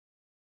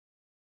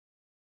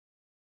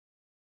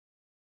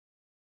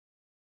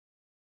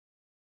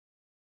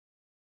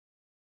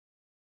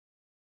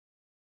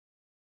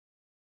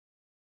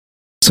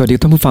สวัสดี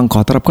ท่านผู้ฟังขอ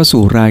ต้อนรับเข้า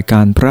สู่รายกา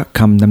รพระค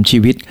ำนำชี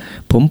วิต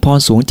ผมพร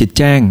สวงจิต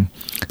แจ้ง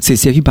ศิ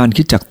ษยาภิบาลค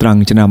ริสตจักรตรัง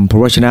จะนำพระ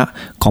วจนะ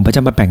ของพระเจ้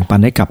ามาแบ่งปัน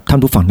ให้กับท่าน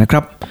ผู้ฟังนะครั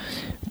บ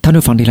ท่าน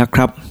ผู้ฟังที่รักค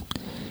รับ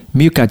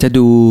มีโอกาสจะ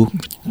ดู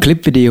คลิป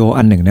วิดีโอ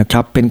อันหนึ่งนะค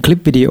รับเป็นคลิ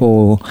ปวิดีโอ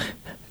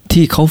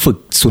ที่เขาฝึก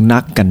สุนั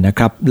ขกันนะค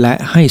รับและ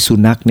ให้สุ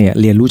นัขเนี่ย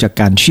เรียนรู้จาก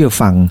การเชื่อ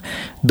ฟัง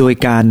โดย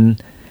การ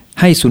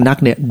ให้สุนัข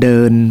เนี่ยเดิ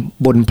น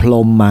บนพร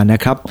มมานะ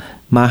ครับ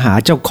มาหา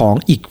เจ้าของ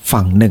อีก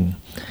ฝั่งหนึ่ง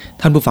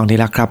ท่านผู้ฟังที่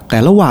รักครับแต่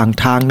ระหว่าง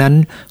ทางนั้น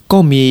ก็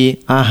มี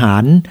อาหา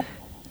ร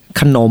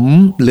ขนม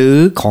หรือ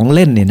ของเ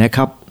ล่นเนี่ยนะค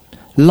รับ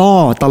ล่อ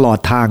ตลอด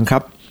ทางครั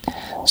บ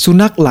สุ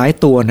นัขหลาย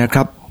ตัวนะค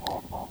รับ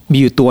มี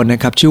อยู่ตัวนะ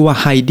ครับชื่อว่า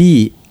ไฮดี้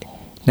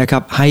นะครั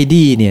บไฮ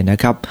ดี้เนี่ยนะ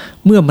ครับ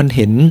เมื่อมันเ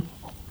ห็น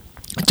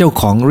เจ้า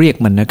ของเรียก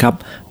มันนะครับ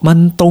มัน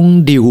ตรง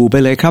ดิ่วไป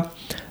เลยครับ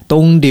ตร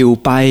งดิ่ว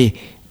ไป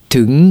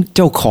ถึงเ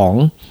จ้าของ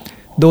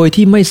โดย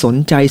ที่ไม่สน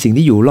ใจสิ่ง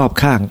ที่อยู่รอบ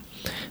ข้าง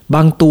บ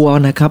างตัว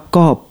นะครับ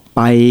ก็ไ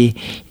ป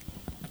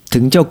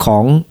ถึงเจ้าขอ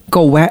ง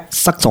ก็แวะ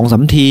สัก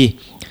 2-3 ที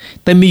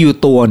แต่มีอยู่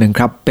ตัวหนึ่ง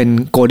ครับเป็น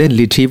Golden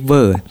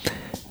Retriever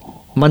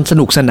มันส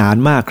นุกสนาน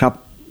มากครับ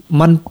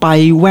มันไป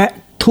แวะ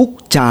ทุก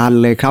จาน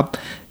เลยครับ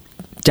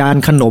จาน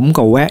ขนม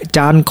ก็แวะจ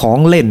านของ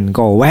เล่น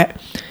ก็แวะ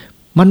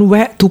มันแว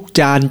ะทุก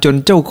จานจน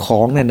เจ้าขอ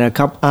งเนี่ยนะค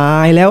รับอา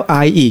ยแล้วอ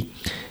ายอีก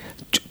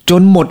จ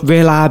นหมดเว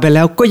ลาไปแ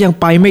ล้วก็ยัง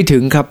ไปไม่ถึ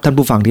งครับท่าน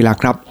ผู้ฟังที่รัก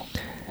ครับ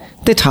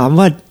แต่ถาม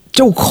ว่าเ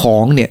จ้าขอ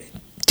งเนี่ย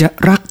จะ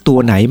รักตัว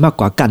ไหนมาก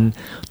กว่ากัน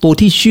ตัว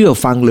ที่เชื่อ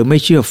ฟังหรือไม่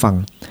เชื่อฟัง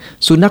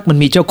สุนัขมัน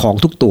มีเจ้าของ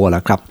ทุกตัวแหล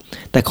ะครับ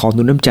แต่ขอห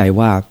นุนน้ำใจ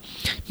ว่า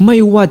ไม่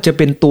ว่าจะเ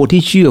ป็นตัว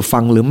ที่เชื่อฟั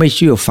งหรือไม่เ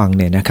ชื่อฟัง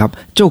เนี่ยนะครับ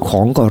เจ้าข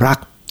องก็รัก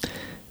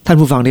ท่าน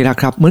ผู้ฟังนี่นะ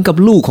ครับเหมือนกับ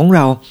ลูกของเร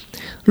า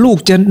ลูก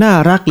จะน่า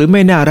รักหรือไ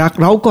ม่น่ารัก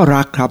เราก็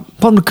รักครับเ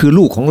พราะมันคือ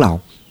ลูกของเรา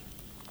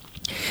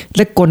แล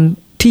ะคน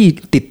ที่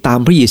ติดตาม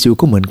พระเยซู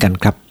ก็เหมือนกัน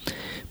ครับ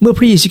เมื่อพ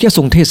ระเยซูแค่ท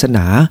รงเทศน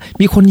า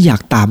มีคนอยา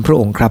กตามพระ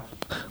องค์ครับ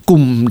ก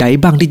ลุ่มใด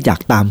บ้างที่อยา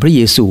กตามพระเย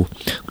ซู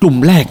กลุ่ม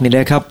แรกเนี่ย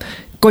นะครับ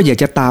ก็อยาก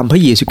จะตามพร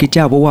ะเยซูคริสต์เ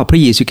จ้าเพราะว่าพระ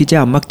เยซูคริสต์เจ้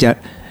ามักจะ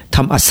ท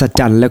ำอัศ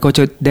จรรย์แล้วก็จ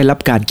ะได้รับ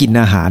การกิน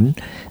อาหาร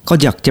ก็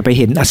อยากจะไป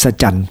เห็นอัศ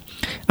จรรย์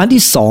อัน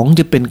ที่สอง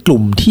จะเป็นก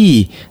ลุ่มที่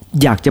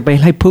อยากจะไป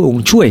ให้พระอง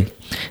ค์ช่วย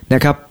น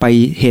ะครับไป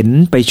เห็น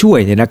ไปช่วย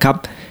เนี่ยนะครับ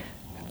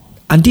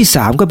อันที่ส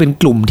ามก็เป็น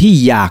กลุ่มที่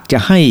อยากจะ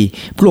ให้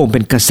พระองค์เป็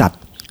นกษัตริย์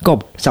ก็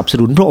สนับส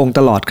นุนพระองค์ต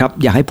ลอดครับ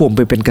อยากให้พระองค์ไ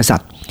ปเป็นกษัต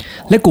ริย์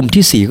และกลุ่ม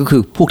ที่สี่ก็คื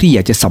อพวกที่อย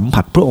ากจะสัม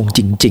ผัสพระองค์จ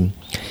ริง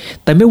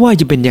ๆแต่ไม่ว่า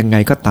จะเป็นยังไง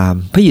ก็ตาม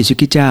พระเยซู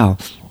คริสต์เจ้า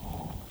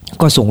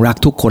ก็ทรงรัก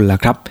ทุกคนแหละ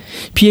ครับ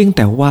เพียงแ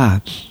ต่ว่า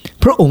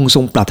พระองค์ท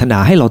รงปรารถนา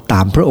ให้เราต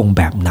ามพระองค์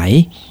แบบไหน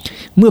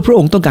เมื่อพระอ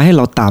งค์ต้องการให้เ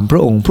ราตามพร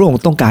ะองค์พระองค์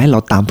ต้องการให้เรา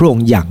ตามพระอง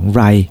ค์อย่างไ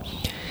ร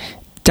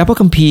จากพระ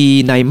คัมภีร์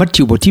ในมัท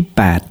ธิวบทที่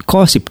8ข้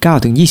อ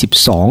19ถึง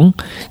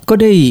22ก็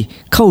ได้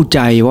เข้าใจ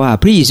ว่า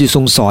พระเยซูท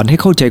รงสอนให้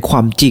เข้าใจคว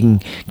ามจริง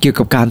เกี่ยว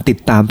กับการติด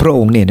ตามพระอ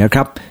งค์เนี่ยนะค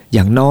รับอ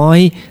ย่างน้อย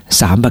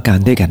3ประการ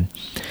ด้วยกัน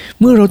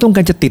เมื่อเราต้องก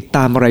ารจะติดต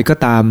ามอะไรก็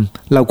ตาม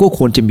เราก็ค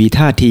วรจะมี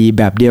ท่าทีแ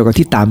บบเดียวกับ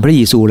ที่ตามพระเ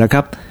ยซูแล้วค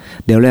รับ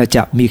เดี๋ยวเราจ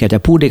ะมีการจะ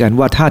พูดด้วยกัน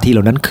ว่าท่าทีเห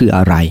ล่านั้นคืออ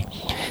ะไร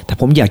แต่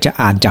ผมอยากจะ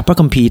อ่านจากพระ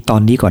คัมภีร์ตอ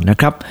นนี้ก่อนนะ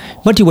ครับ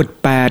มัทธิวบท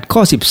8ข้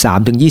อ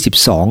13ถึง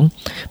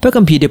22พระ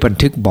คัมภีร์ได้บัน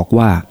ทึกบอก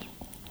ว่า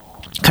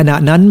ขณะ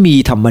นั้นมี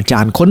ธรรมจา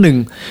รย์คนหนึ่ง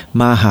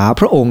มาหา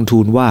พระองค์ทู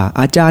ลว่า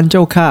อาจารย์เจ้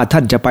าข้าท่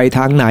านจะไปท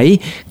างไหน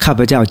ข้า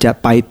พเจ้าจะ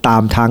ไปตา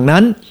มทาง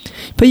นั้น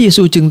พระเย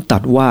ซูจึงตรั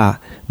สว่า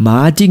หมา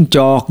จิ้งจ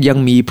อกยัง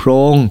มีโพร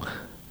ง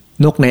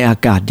นกในอา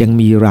กาศยัง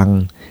มีรัง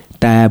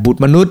แต่บุต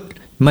รมนุษย์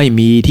ไม่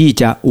มีที่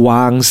จะว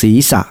างศีร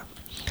ษะ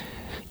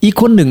อีก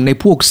คนหนึ่งใน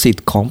พวกศิษ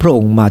ย์ของพระอ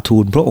งค์มาทู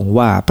ลพระองค์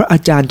ว่าพระอา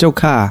จารย์เจ้า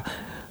ข้า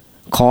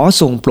ขอ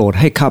ทรงโปรด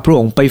ให้ข้าพระอ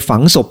งค์ไปฝั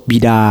งศพบิ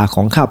ดาข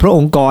องข้าพระอ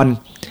งค์ก่อน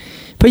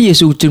พระเย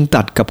ซูจึงต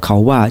รัสกับเขา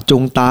ว่าจ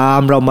งตาม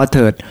เรามาเ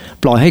ถิด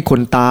ปล่อยให้ค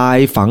นตาย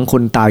ฝังค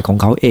นตายของ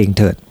เขาเอง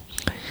เถิด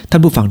ท่า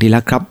นผู้ฟังดีแ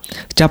ล้วครับ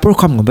จากพระ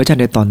คำของพระเจ้า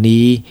ในตอน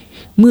นี้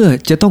เมื่อ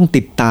จะต้อง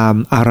ติดตาม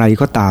อะไร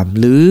ก็ตาม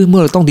หรือเมื่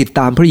อเราต้องติดต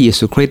ามพระเย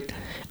ซูคริสต์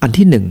อัน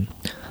ที่หนึ่ง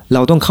เร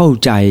าต้องเข้า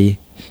ใจ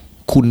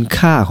คุณ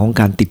ค่าของ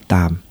การติดต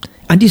าม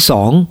อันที่ส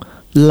อง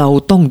เรา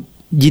ต้อง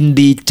ยิน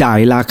ดีจ่าย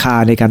ราคา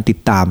ในการติด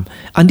ตาม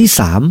อันที่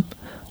สาม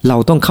เรา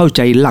ต้องเข้าใ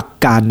จหลัก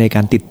การในก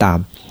ารติดตาม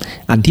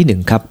อันที่หนึ่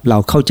งครับเรา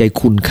เข้าใจ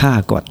คุณค่า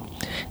ก่อน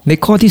ใน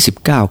ข้อที่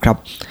19ครับ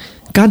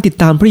การติด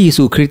ตามพระเย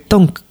ซูคริสต์ต้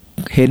อง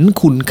เห็น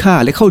คุณค่า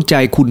และเข้าใจ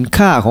คุณ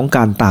ค่าของก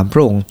ารตามพร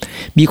ะองค์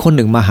มีคนห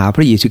นึ่งมาหาพ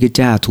ระเยซูคริสต์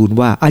เจ้าทูล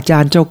ว่าอาจา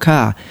รย์เจ้าข้า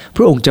พ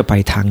ระองค์จะไป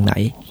ทางไหน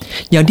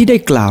อย่างที่ได้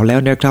กล่าวแล้ว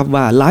นะครับ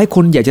ว่าหลายค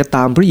นอยากจะต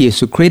ามพระเย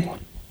ซูคริสต์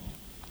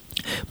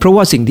เพราะ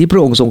ว่าสิ่งที่พร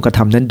ะองค์ทรงกระท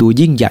ำนั้นดู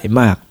ยิ่งใหญ่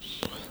มาก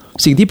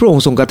สิ่งที่พระอง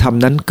ค์ทรงกระท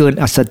ำนั้นเกิน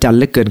อัศจรรย์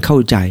และเกินเข้า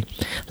ใจ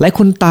หลายค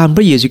นตามพ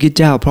ระเยซูคริสต์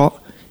เจ้าเพราะ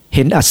เ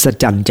ห็นอัศ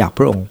จรรย์จากพ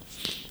ระองค์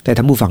แต่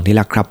ท่านผู้ฟังที่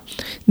รักครับ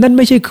นั่นไ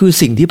ม่ใช่คือ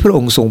สิ่งที่พระอ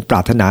งค์ทรงปร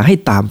ารถนาให้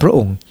ตามพระอ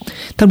งค์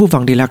ท่านผู้ฟั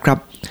งที่รักครับ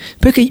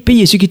พระเ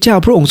ยซูคริสต์เจ้า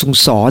พระองค์ทรง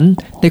สอน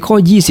ในข้อ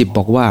20บ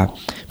อกว่า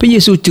พระเย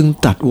ซูจึง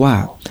ตรัสว่า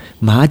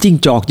หมาจิ้ง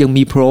จอกยัง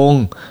มีโพรง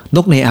น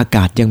กในอาก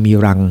าศยังมี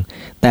รัง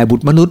แต่บุ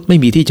ตรมนุษย์ไม่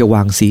มีที่จะว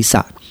างศีรษ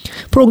ะ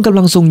พระองค์กำ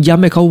ลังทรงย้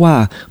ำให้เขาว่า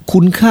คุ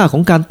ณค่าขอ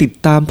งการติด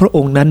ตามพระอ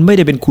งค์นั้นไม่ไ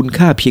ด้เป็นคุณ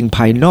ค่าเพียงภ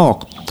ายนอก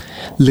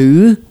หรือ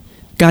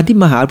การที่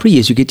มาหาพระเย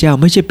ซูคริสต์เจ้า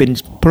ไม่ใช่เป็น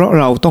เพราะ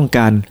เราต้องก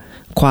าร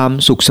ความ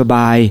สุขสบ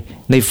าย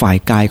ในฝ่าย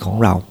กายของ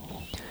เรา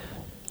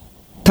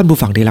ท่านผู้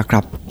ฟังที่รักค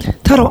รับ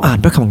ถ้าเราอ่าน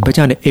พระคำของพระเ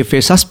จ้าในเอเฟ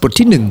ซัสบท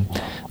ที่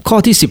1ข้อ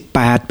ที่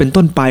18เป็น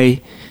ต้นไป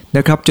น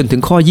ะครับจนถึ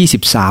งข้อ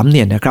23เ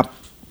นี่ยนะครับ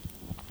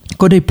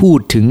ก็ได้พูด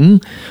ถึง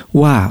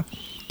ว่า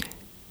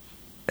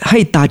ให้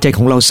ตาใจข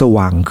องเราส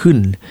ว่างขึ้น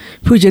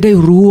เพื่อจะได้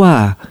รู้ว่า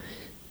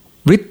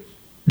ฤทธิ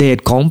เดช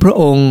ของพระ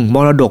องค์ม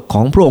รดกข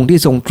องพระองค์ที่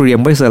ทรงเตรียม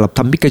ไว้สำหรับธ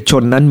รรมิกช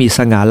นนั้นมีส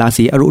ง่ารา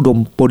ศีอรุดม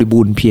บริบู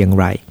รณ์เพียง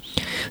ไร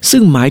ซึ่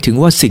งหมายถึง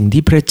ว่าสิ่ง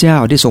ที่พระเจ้า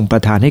ได้ทรงปร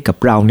ะทานให้กับ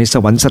เราในส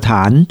วรรคสถ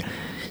าน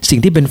สิ่ง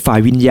ที่เป็นฝ่าย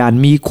วิญญาณ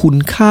มีคุณ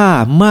ค่า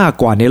มาก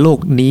กว่าในโลก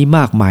นี้ม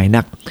ากมาย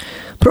นัก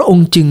พระอง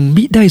ค์จึง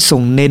มิได้ทร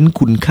งเน้น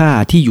คุณค่า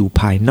ที่อยู่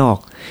ภายนอก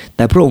แ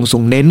ต่พระองค์ทร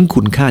งเน้น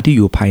คุณค่าที่อ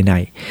ยู่ภายใน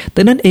แ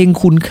ต่นั่นเอง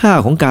คุณค่า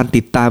ของการ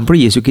ติดตามพระ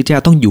เยซูคริสต์เจ้า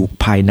ต้องอยู่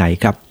ภายใน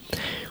ครับ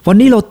วัน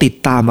นี้เราติด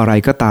ตามอะไร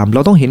ก็ตามเร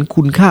าต้องเห็น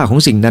คุณค่าของ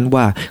สิ่งนั้น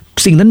ว่า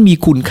สิ่งนั้นมี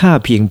คุณค่า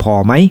เพียงพอ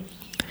ไหม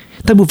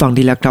ท่านผู้ฟัง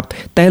ดีแล้วครับ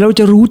แต่เรา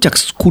จะรู้จัก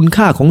คุณ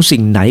ค่าของสิ่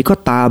งไหนก็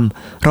ตาม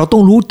เราต้อ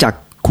งรู้จัก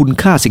คุณ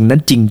ค่าสิ่งนั้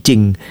นจริง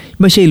ๆ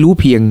ไม่ใช่รู้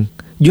เพียง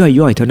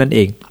ย่อยๆเท่านั้นเอ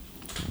ง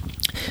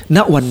ณ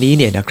วันนี้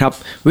เนี่ยนะครับ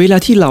เวลา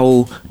ที่เรา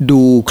ดู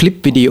คลิป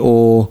วิดีโอ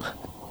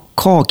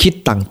ข้อคิด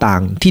ต่า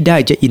งๆที่ได้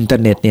จากอินเทอ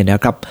ร์เน็ตเนี่ยน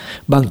ะครับ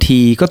บางที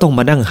ก็ต้องม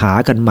านั่งหา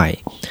กันใหม่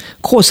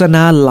โฆษณ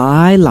าห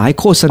ลาย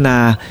โฆษณา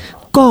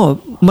ก็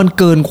มัน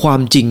เกินควา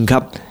มจริงครั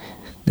บ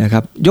นะค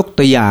รับยก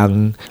ตัวอย่าง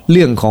เ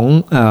รื่องของ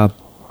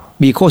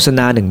มีโฆษณ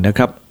าหนึ่งนะค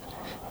รับ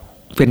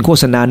เป็นโฆ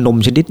ษณานม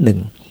ชนิดหนึ่ง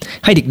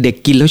ให้เด็ก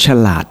ๆกินแล้วฉ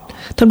ลาด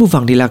ท่านผู้ฟั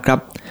งดีแล้วครับ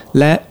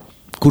และ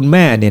คุณแ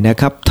ม่เนี่ยนะ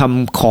ครับท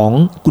ำของ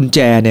กุญแจ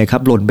เนี่ยครั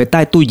บหล่นไปใ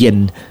ต้ตู้เย็น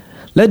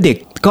และเด็ก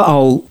ก็เอา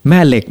แม่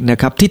เหล็กนะ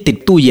ครับที่ติด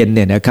ตู้เย็นเ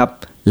นี่ยนะครับ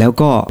แล้ว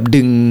ก็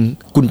ดึง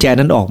กุญแจ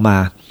นั้นออกมา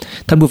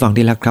ท่านผู้ฟัง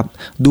ที่รักครับ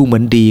ดูเหมื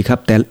อนดีครับ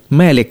แต่แ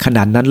ม่เหล็กขน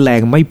าดนั้นแร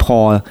งไม่พอ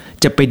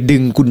จะไปดึ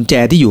งกุญแจ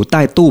ที่อยู่ใ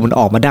ต้ตู้มัน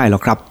ออกมาได้หรอ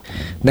กครับ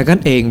ดังนั้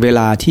นเองเวล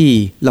าที่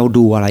เรา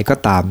ดูอะไรก็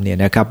ตามเนี่ย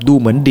นะครับดู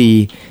เหมือนดี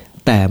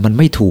แต่มันไ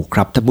ม่ถูกค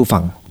รับท่านผู้ฟั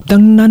งดั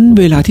งนั้น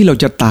เวลาที่เรา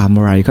จะตาม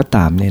อะไรก็ต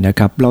ามเนี่ยนะ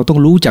ครับเราต้อง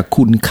รู้จัก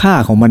คุณค่า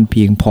ของมันเ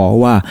พียงพอ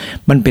ว่า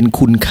มันเป็น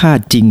คุณค่า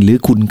จริงหรือ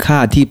คุณค่า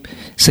ที่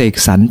เสก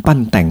สรรปั้น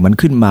แต่งมัน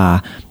ขึ้นมา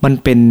มัน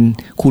เป็น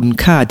คุณ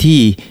ค่าที่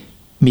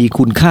มี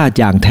คุณค่า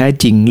อย่างแท้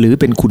จริงหรือ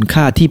เป็นคุณ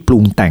ค่าที่ปรุ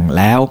งแต่ง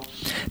แล้ว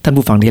ท่าน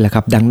ผู้ฟังนี่แหละค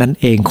รับดังนั้น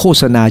เองโฆ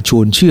ษณาช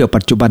วนเชื่อ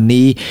ปัจจุบัน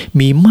นี้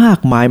มีมาก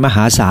มายมห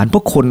าศาลเพรา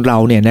ะคนเรา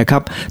เนี่ยนะครั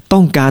บต้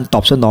องการต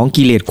อบสนอง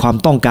กิเลสความ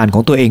ต้องการข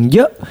องตัวเองเย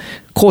อะ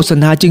โฆษ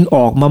ณาจึงอ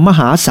อกมาม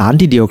หาศาล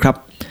ทีเดียวครับ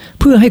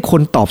เพื่อให้ค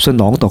นตอบส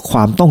นองต่อคว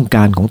ามต้องก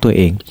ารของตัวเ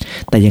อง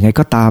แต่ยังไง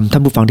ก็ตามท่า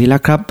นผู้ฟังที่รั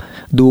กครับ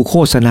ดูโฆ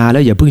ษณาแล้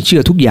วอย่าเพิ่งเชื่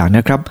อทุกอย่างน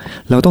ะครับ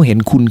เราต้องเห็น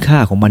คุณค่า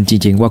ของมันจ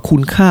ริงๆว่าคุ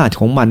ณค่า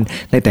ของมัน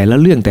ในแต่ละ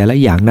เรื่องแต่ละ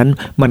อย่างนั้น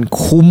มัน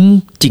คุ้ม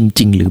จ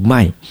ริงๆหรือไ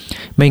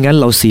ม่งั้น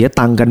เราเสีย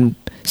ตังค์กัน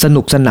ส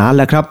นุกสนานแ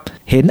หละครับ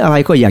เห็นอะไร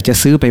ก็อยากจะ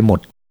ซื้อไปหมด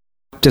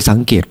จะสัง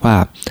เกตว่า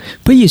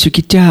พระเยซูค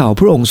ริสต์เจ้า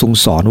พระองค์ทรง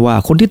สอนว่า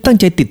คนที่ตั้ง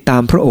ใจติดตา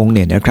มพระองค์เ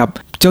นี่ยนะครับ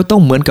จะต้อ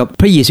งเหมือนกับ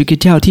พระเยซูคริส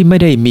ต์เจ้าที่ไม่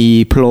ได้มี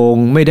โพรง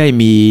ไม่ได้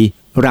มี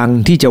รัง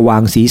ที่จะวา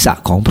งศีรษะ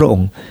ของพระอง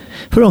ค์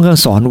พระองค์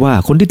สอนว่า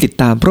คนที่ติด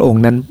ตามพระอง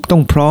ค์นั้นต้อ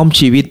งพร้อม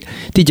ชีวิต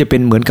ที่จะเป็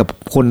นเหมือนกับ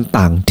คน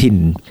ต่างถิ่น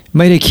ไ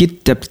ม่ได้คิด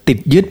จะติด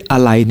ยึดอะ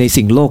ไรใน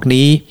สิ่งโลก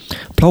นี้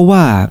เพราะว่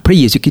าพระ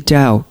เยซูคริสต์เ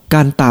จ้าก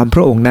ารตามพ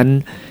ระองค์นั้น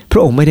พร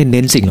ะองค์ไม่ได้เ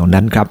น้นสิ่งเหล่า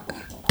นั้นครับ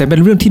แต่เป็น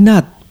เรื่องที่น่า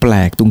แปล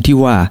กตรงที่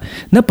ว่า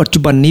ณปัจจุ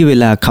บันนี้เว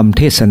ลาคำเ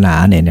ทศนา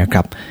เนี่ยนะค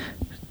รับ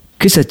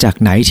คริสตจักร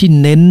ไหนที่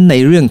เน้นใน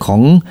เรื่องขอ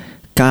ง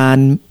การ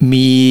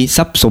มีท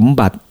รัพย์สม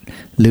บัติ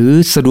หรือ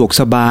สะดวก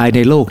สบายใน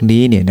โลก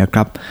นี้เนี่ยนะค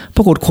รับป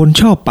รากฏคน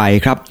ชอบไป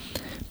ครับ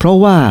เพราะ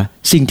ว่า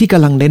สิ่งที่ก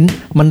ำลังเน้น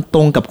มันต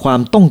รงกับความ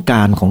ต้องก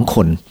ารของค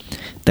น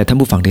แต่ท่าน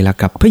ผู้ฟังได้ละ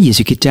ครับพระเย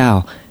ซูคริสต์เจ้า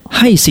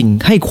ใ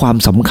ห้ความ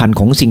สำคัญ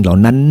ของสิ่งเหล่า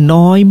นั้น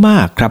น้อยม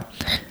ากครับ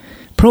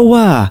เพราะ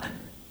ว่า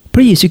พร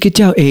ะเยซูคริสต์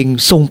เจ้าเอง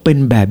ทรงเป็น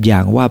แบบอย่า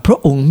งว่าพระ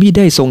องค์มิไ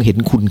ด้ทรงเห็น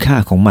คุณค่า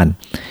ของมัน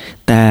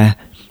แต่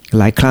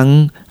หลายครั้ง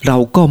เรา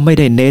ก็ไม่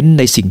ได้เน้น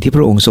ในสิ่งที่พ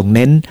ระองค์ทรงเ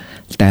น้น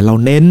แต่เรา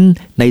เน้น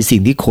ในสิ่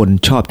งที่คน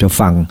ชอบจะ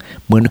ฟัง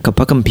เหมือนกับพ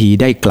ระคัมภีร์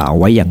ได้กล่าว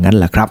ไว้อย่างนั้น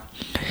แหละครับ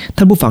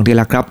ท่านผู้ฟังที่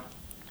รักครับ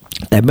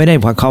แต่ไม่ได้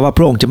หมายความว่าพ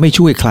ระองค์จะไม่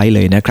ช่วยใครเล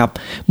ยนะครับ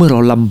เมื่อเรา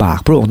ลำบาก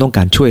พระองค์ต้องก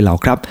ารช่วยเรา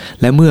ครับ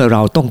และเมื่อเร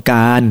าต้องก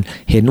าร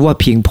เห็นว่า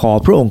เพียงพอ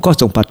พระองค์ก็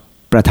ทรง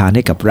ประทานใ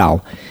ห้กับเรา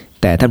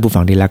แต่ท่านผู้ฟั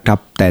งดีแล้วครับ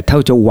แต่เท่า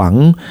จะหวัง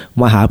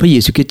มาหาพระเย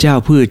ซูคริสต์เจ้า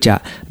เพื่อจะ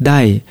ได้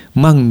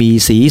มั่งมี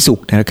สีสุข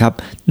นะครับ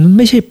ไ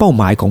ม่ใช่เป้า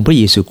หมายของพระ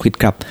เยซูคริส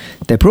ต์ครับ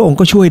แต่พระองค์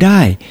ก็ช่วยได้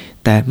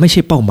แต่ไม่ใ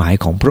ช่เป้าหมาย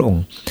ของพระอง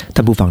ค์ท่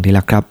านผู้ฟังดีแ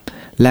ล้วครับ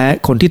และ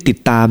คนที่ติด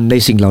ตามใน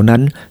สิ่งเหล่านั้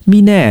นมิ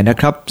แน่นะ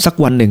ครับสัก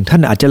วันหนึ่งท่า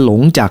นอาจจะหล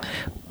งจาก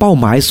เป้า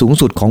หมายสูง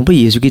สุดของพระ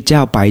เยซูคริสต์เจ้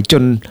าไปจ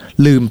น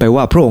ลืมไป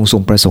ว่าพระองค์ทร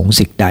งประสงค์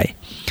สิ่งใด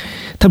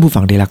ท่านผู้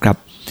ฟังดีแล้วครับ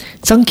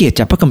สังเกต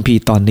จากพระคัมภี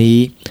ร์ตอนนี้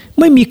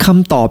ไม่มีค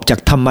ำตอบจาก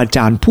ธรรมาจ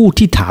ารย์ผู้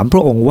ที่ถามพร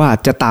ะองค์ว่า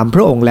จะตามพ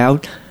ระองค์แล้ว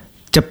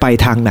จะไป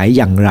ทางไหน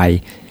อย่างไร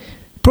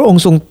พระอง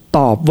ค์ทรงต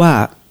อบว่า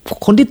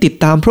คนที่ติด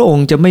ตามพระอง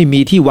ค์จะไม่มี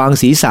ที่วาง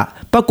ศีรษะ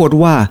ปรากฏ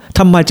ว่าธ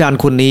รรมาจารย์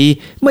คนนี้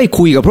ไม่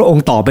คุยกับพระอง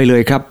ค์ต่อไปเล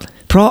ยครับ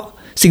เพราะ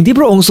สิ่งที่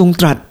พระองค์ทรง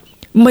ตรัส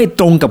ไม่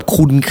ตรงกับ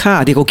คุณค่า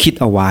ที่เขาคิด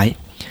เอาไว้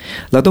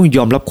เราต้องย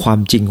อมรับความ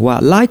จริงว่า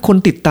หลายคน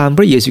ติดตามพ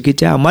ระเยซูคริสต์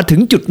เจ้ามาถึ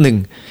งจุดหนึ่ง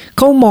เ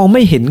ขามองไ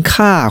ม่เห็น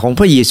ค่าของ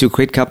พระเยซูค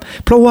ริสต์ครับ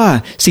เพราะว่า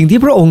สิ่งที่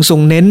พระองค์ทรง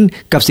เน้น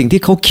กับสิ่ง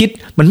ที่เขาคิด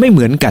มันไม่เห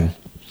มือนกัน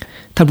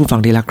ท่านผู้ฟั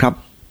งที่รักครับ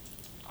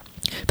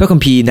พระคัม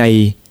ภีร์ใน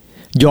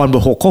ยอห์นบ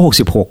ท 6 ข้อ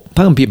 66พ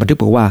ระคัมภีร์บันทึก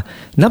บอกว่า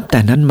นับแต่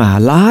นั้นมา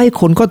หลาย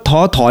คนก็ท้อ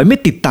ถอยไม่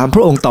ติดตามพร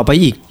ะองค์ต่อไป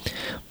อีก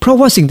เพราะ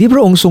ว่าสิ่งที่พร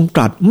ะองค์ทรงต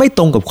รัสไม่ต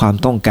รงกับความ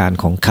ต้องการ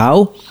ของเขา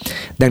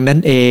ดังนั้น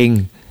เอง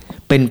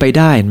เป็นไปไ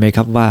ด้ไหมค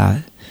รับว่า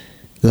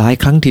หลาย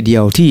ครั้งทีเดี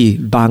ยวที่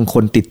บางค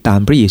นติดตาม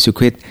พระเยซูค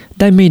ริสต์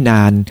ได้ไม่น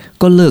าน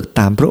ก็เลิก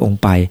ตามพระองค์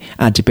ไป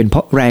อาจจะเป็นเพร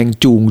าะแรง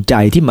จูงใจ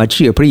ที่มาเ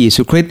ชื่อพระเย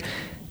ซูคริสต์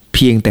เ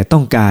พียงแต่ต้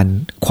องการ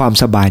ความ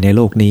สบายใน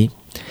โลกนี้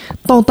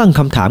ต้องตั้ง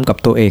คำถามกับ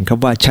ตัวเองครับ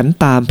ว่าฉัน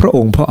ตามพระอ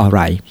งค์เพราะอะไร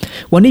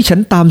วันนี้ฉัน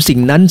ตามสิ่ง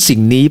นั้นสิ่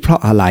งนี้เพราะ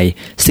อะไร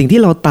สิ่งที่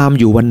เราตาม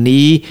อยู่วัน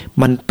นี้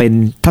มันเป็น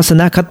ทัศ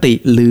นคติ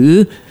หรือ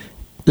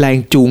แรง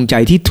จูงใจ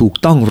ที่ถูก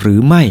ต้องหรือ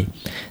ไม่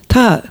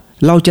ถ้า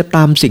เราจะต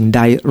ามสิ่งใ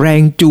ดแร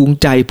งจูง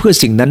ใจเพื่อ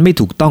สิ่งนั้นไม่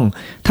ถูกต้อง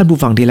ท่านผู้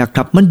ฟังที่รักค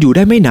รับมันอยู่ไ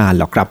ด้ไม่นาน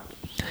หรอกครับ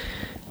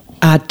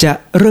อาจจะ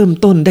เริ่ม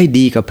ต้นได้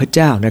ดีกับพระเ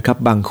จ้านะครับ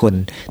บางคน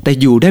แต่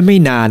อยู่ได้ไม่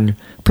นาน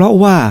เพราะ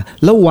ว่า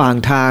ระหว่าง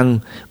ทาง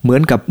เหมือ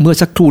นกับเมื่อ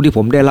สักครู่ที่ผ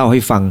มได้เล่าให้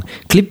ฟัง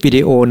คลิปวิ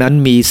ดีโอนั้น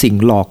มีสิ่ง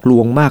หลอกล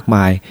วงมากม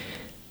าย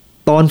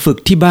ตอนฝึก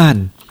ที่บ้าน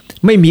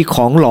ไม่มีข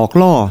องหลอก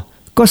ล่อ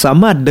ก็สา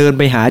มารถเดินไ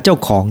ปหาเจ้า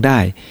ของได้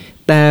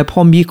แต่พอ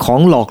มีขอ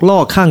งหลอกล่อ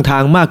ข้างทา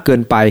งมากเกิ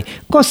นไป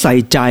ก็ใส่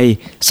ใจ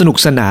สนุก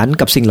สนาน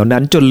กับสิ่งเหล่านั้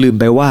นจนลืม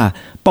ไปว่า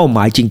เป้าหม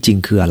ายจริง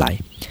ๆคืออะไร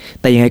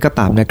แต่ยังไงก็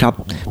ตามนะครับ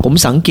ผม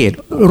สังเกต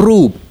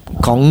รูป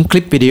ของค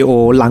ลิปวิดีโอ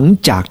หลัง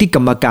จากที่กร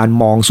รมการ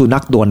มองสุนั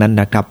ขตัวนั้น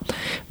นะครับ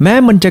แม้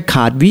มันจะข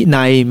าดวิ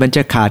นัยมันจ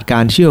ะขาดกา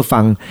รเชื่อฟั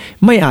ง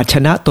ไม่อาจช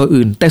นะตัว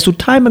อื่นแต่สุด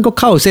ท้ายมันก็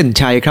เข้าเส้น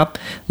ชัยครับ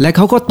และเข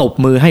าก็ตบ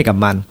มือให้กับ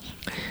มัน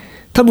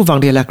ท่านผู้ฟัง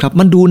ดีแล้วครับ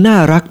มันดูน่า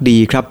รักดี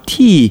ครับ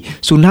ที่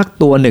สุนัข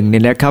ตัวหนึ่งเ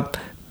นี่ยนะครับ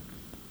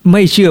ไ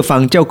ม่เชื่อฟั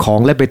งเจ้าของ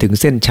และไปถึง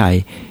เส้นชัย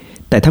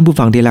แต่ท่านผู้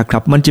ฟังดีแล้วครั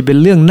บมันจะเป็น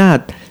เรื่อง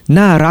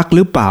น่ารักห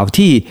รือเปล่า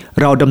ที่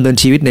เราดำเนิน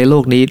ชีวิตในโล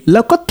กนี้แล้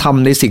วก็ท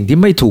ำในสิ่งที่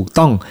ไม่ถูก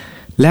ต้อง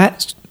และ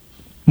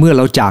เมื่อเ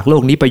ราจากโล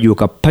กนี้ไปอยู่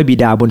กับพระบิ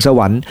ดาบนสว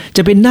รรค์จ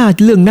ะเป็น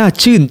เรื่องน่า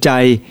ชื่นใจ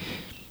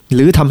ห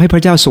รือทำให้พร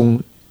ะเจ้าทรง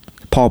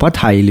พอพระ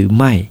ทัยหรือ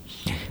ไม่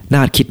น่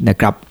าคิดนะ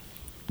ครับ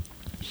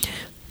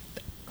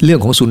เรื่อง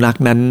ของสุนัข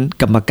นั้น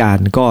กรรมการ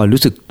ก็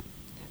รู้สึก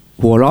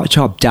หัวเราะช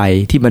อบใจ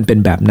ที่มันเป็น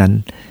แบบนั้น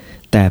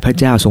แต่พระ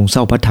เจ้าทรงเศ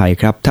ร้าพระทัย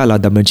ครับถ้าเรา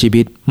ดำเนินชี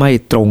วิตไม่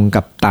ตรง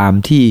กับตาม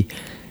ที่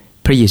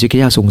พระเยซูคริ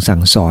สต์ทรงสั่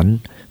งสอน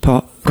เพรา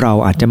ะเรา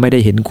อาจจะไม่ได้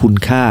เห็นคุณ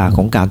ค่าข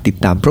องการติด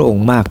ตามพระอง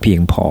ค์มากเพีย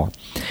งพอ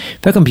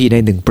พระคัมภีร์ใน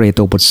1เปโต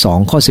รบท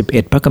2ข้อ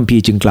11พระคัมภี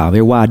ร์จึงกล่าวไ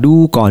ว้ว่าดู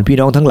ก่อนพี่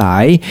น้องทั้งหลา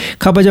ย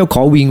ข้าพเจ้าข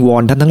อวิงวอ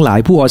นท่านทั้งหลาย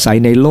ผู้อาศัย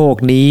ในโลก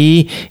นี้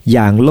อ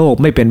ย่างโลก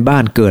ไม่เป็นบ้า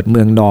นเกิดเ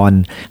มืองนอน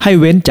ให้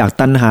เว้นจาก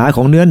ตัณหาข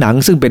องเนื้อหนัง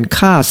ซึ่งเป็น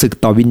ข้าศึก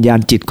ต่อวิญญาณ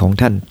จิตของ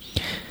ท่าน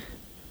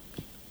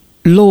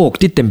โลก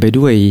ที่เต็มไป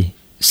ด้วย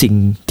สิ่ง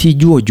ที่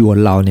ยั่วยวน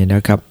เราเนี่ยน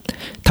ะครับ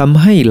ท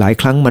ำให้หลาย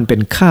ครั้งมันเป็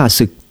นข้า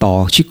ศึกต่อ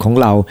ชีวิตของ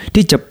เรา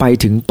ที่จะไป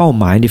ถึงเป้า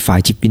หมายในฝ่าย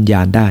จิตวิญญ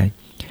าณได้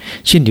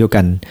เช่นเดียว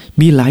กัน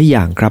มีหลายอ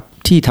ย่างครับ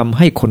ที่ทำใ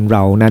ห้คนเร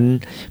านั้น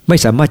ไม่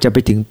สามารถจะไป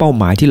ถึงเป้า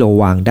หมายที่เรา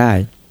วางได้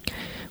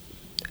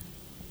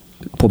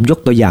ผมยก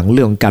ตัวอย่างเ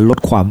รื่องการลด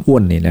ความอ้ว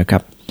นเนี่ยนะครั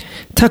บ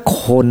ถ้า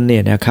คนเนี่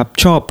ยนะครับ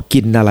ชอบ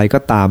กินอะไรก็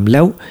ตามแ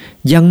ล้ว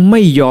ยังไ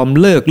ม่ยอม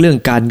เลิกเรื่อง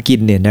การกิน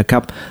เนี่ยนะครั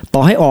บต่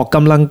อให้ออกก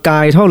ำลังกา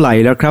ยเท่าไหร่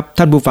แล้วครับ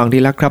ท่านผู้ฟัง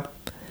ที่รักครับ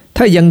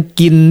ถ้ายัง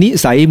กินนิ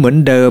สัยเหมือน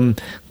เดิม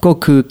ก็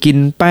คือกิน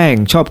แป้ง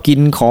ชอบกิน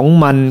ของ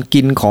มัน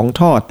กินของ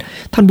ทอด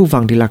ท่านผู้ฟั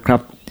งที่รักครั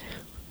บ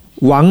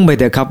หวังไป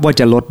แต่ครับว่า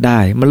จะลดได้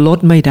มันลด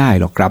ไม่ได้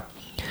หรอกครับ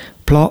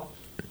เพราะ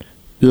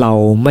เรา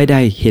ไม่ไ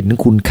ด้เห็น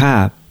คุณค่า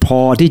พอ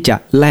ที่จะ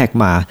แลก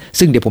มา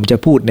ซึ่งเดี๋ยวผมจะ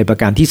พูดในประ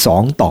การที่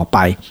2ต่อไป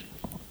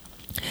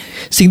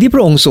สิ่งที่พร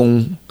ะองค์ทรง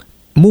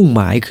มุ่งห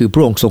มายคือพร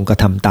ะองค์ทรงกระ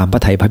ทำตามพร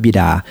ะทัยพระบิ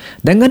ดา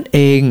ดังนั้นเอ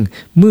ง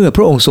เมื่อพ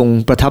ระองค์ทรง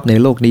ประทับใน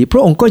โลกนี้พร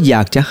ะองค์ก็อย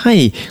ากจะให้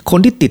คน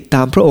ที่ติดต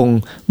ามพระองค์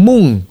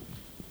มุ่ง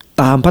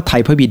ตามพระทั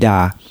ยพระบิดา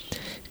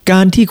กา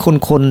รที่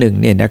คนหนึ่ง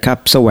เนี่ยนะครับ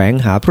แสวง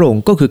หาพระอง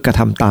ค์ก็คือกระ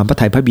ทำตามพระ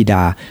ทัยพระบิด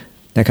า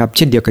นะครับเ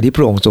ช่นเดียวกับที่พ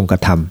ระองค์ทรงกร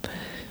ะทำ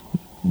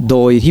โด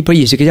ยที่พระเ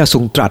ยซูคริสต์ทร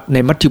งตรัสใน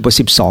มัทธิวบท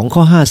12ข้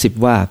อ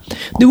50ว่า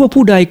ด้วยว่า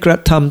ผู้ใดกระ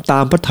ทำตา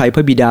มพระทัยพ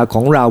ระบิดาข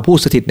องเราผู้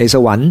สถิตในส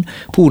วรรค์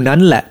ผู้นั้น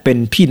แหละเป็น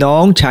พี่น้อ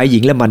งชายหญิ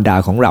งและมารดา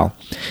ของเรา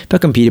พระ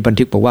คัมภีร์บัน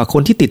ทึกบอกว่าค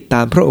นที่ติดต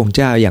ามพระองค์เ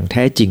จ้าอย่างแ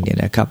ท้จริงเนี่ย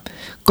นะครับ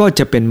ก็จ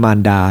ะเป็นมาร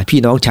ดาพี่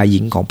น้องชายหญิ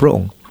งของพระอ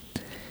งค์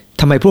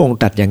ทำไมพระองค์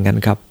ตรัสอย่างนั้น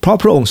ครับเพราะ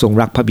พระองค์ทรง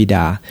รักพระบิด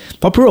า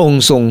เพราะพระอง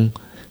ค์ทรง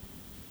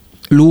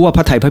รู้ว่าพ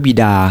ระทัยพระบิ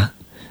ดา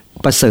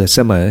ประเสริฐเส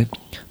มอ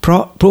เพรา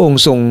ะพระอง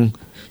ค์ทรง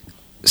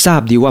ทรา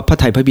บดีว่าพระ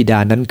ทัยพระบิดา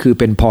นั้นคือ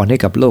เป็นพรให้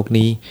กับโลก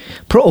นี้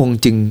พระองค์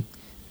จึง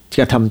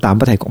จะทำตาม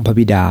พระทัยของพระ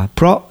บิดาเ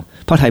พราะ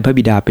พระทัยพระ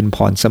บิดาเป็นพ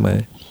รเสมอ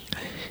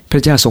พร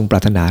ะเจ้าทรงปรา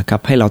รถนาครั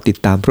บให้เราติด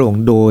ตามพระอง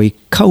ค์โดย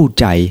เข้า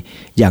ใจ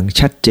อย่าง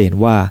ชัดเจน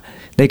ว่า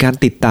ในการ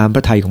ติดตามพร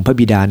ะทัยของพระ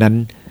บิดานั้น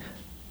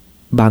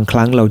บางค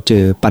รั้งเราเจ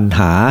อปัญห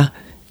า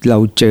เรา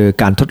เจอ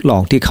การทดลอ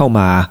งที่เข้า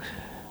มา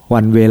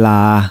วันเวลา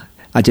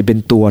อาจจะเป็น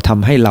ตัวท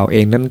ำให้เราเอ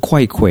งนั้นไขว้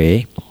เขว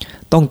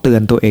ต้องเตือ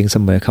นตัวเองเส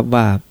มอครับ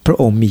ว่าพระ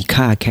องค์มี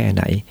ค่าแค่ไ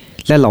หน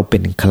และเราเป็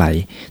นใคร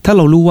ถ้าเ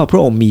รารู้ว่าพร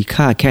ะองค์มี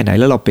ค่าแค่ไหน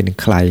แล้วเราเป็น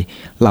ใคร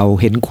เรา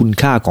เห็นคุณ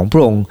ค่าของพร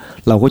ะองค์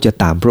เราก็จะ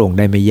ตามพระองค์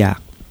ได้ไม่ยาก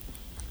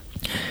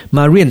ม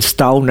าเรียนส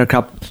ตาล์นะค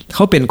รับเข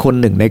าเป็นคน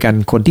หนึ่งในการ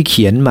คนที่เ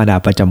ขียนมาดา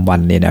ประจำวัน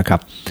เนี่ยนะครับ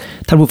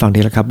ท่านผู้ฟังที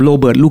ละครับโร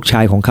เบิร์ตลูกช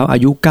ายของเขาอา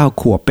ยุ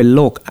9 ขวบเป็นโร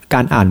คก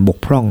ารอ่านบก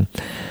พร่อง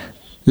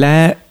และ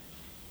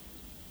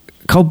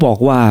เขาบอก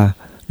ว่า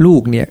ลู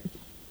กเนี่ย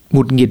ห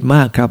งุดหงิดม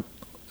ากครับ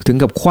ถึง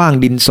กับขว้าง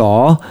ดินสอ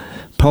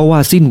เพราะว่า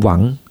สิ้นหวั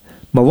ง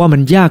บอกว่ามั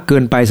นยากเกิ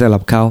นไปสำหรั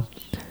บเขา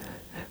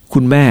คุ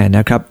ณแม่น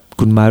ะครับ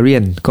คุณมาเรีย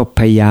นก็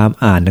พยายาม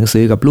อ่านหนังสื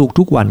อกับลูก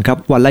ทุกวันครับ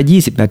วันละ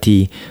20 นาที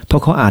เพรา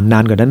ะเขาอ่านนา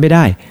นกว่านั้นไม่ไ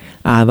ด้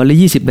อ่านวันละ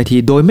20 นาที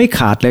โดยไม่ข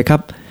าดเลยครั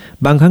บ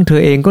บางครั้งเธ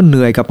อเองก็เห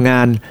นื่อยกับงา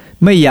น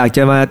ไม่อยากจ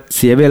ะมาเ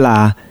สียเวลา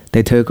แต่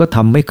เธอก็ท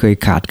ำไม่เคย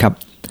ขาดครับ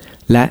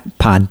และ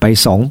ผ่านไป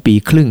2 ปี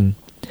ครึ่ง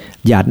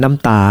หยาดน้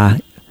ำตา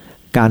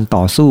การ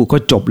ต่อสู้ก็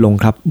จบลง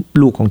ครับ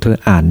ลูกของเธอ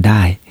อ่านไ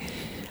ด้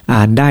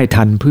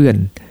ทันเพื่อน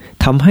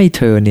ทำให้เ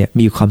ธอเนี่ย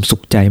มีความสุ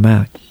ขใจมา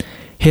ก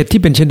เหตุ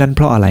ที่เป็นเช่นนั้นเพ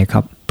ราะอะไรค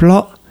รับเพรา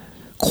ะ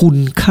คุณ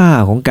ค่า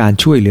ของการ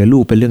ช่วยเหลือลู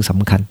กเป็นเรื่องส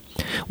ำคัญ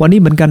วันนี้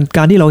เหมือนกันก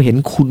ารที่เราเห็น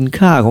คุณ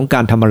ค่าของกา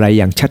รทำอะไร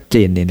อย่างชัดเจ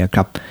นเนี่ยนะค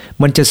รับ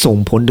มันจะส่ง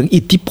ผลถึง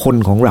อิทธิพล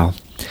ของเรา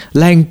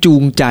แรงจู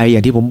งใจอย่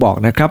างที่ผมบอก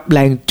นะครับแร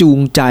งจูง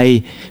ใจ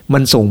มั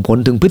นส่งผล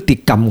ถึงพฤติ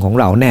กรรมของ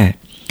เราแน่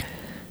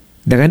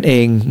ดังนั้นเอ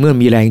งเมื่อ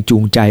มีแรงจู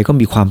งใจก็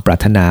มีความปรา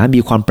รถ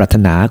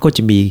นาก็จ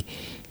ะมี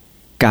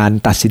การ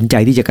ตัดสินใจ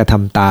ที่จะกระท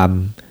ำตาม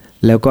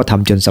แล้วก็ท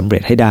ำจนสำเร็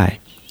จให้ได้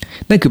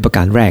นั่นคือประก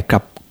ารแรกครั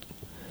บ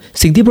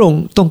สิ่งที่พระอง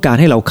ค์ต้องการ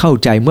ให้เราเข้า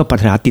ใจเมื่อปรา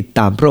รถนาติดต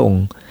ามพระอง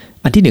ค์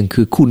อันที่1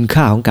คือคุณ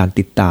ค่าของการ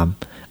ติดตาม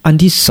อัน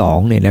ที่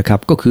2เนี่ยนะครับ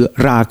ก็คือ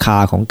ราคา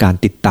ของการ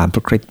ติดตามพ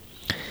ระคริสต์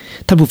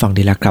ท่านผู้ฟัง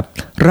ดีแล้วครับ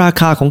รา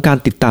คาของการ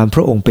ติดตามพ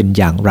ระองค์เป็น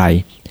อย่างไร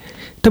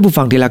ท่านผู้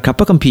ฟังดีแล้วครับ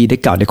พระคัมภีร์ได้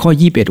กล่าวในข้อ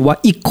21ว่า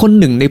อีกคน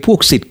หนึ่งในพวก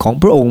ศิษย์ของ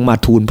พระองค์มา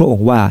ทูลพระอง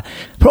ค์ว่า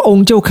พระอง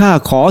ค์เจ้าข้า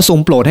ขอทรง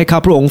โปรดให้ข้า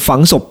พระองค์ฝั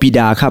งศพบิด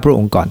าข้าพระอ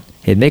งค์ก่อน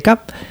เห็นไหมครับ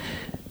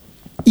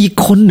อีก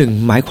คนหนึ่ง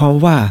หมายความ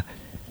ว่า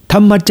ธร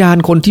รมจาร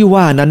ย์คนที่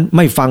ว่านั้นไ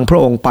ม่ฟังพระ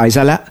องค์ไปซ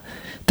ะแล้ว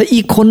แต่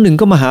อีกคนหนึ่ง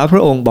ก็มาหาพร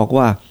ะองค์บอก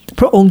ว่า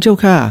พระองค์เจ้า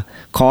ข้า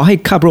ขอให้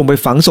ข้าพระองค์ไป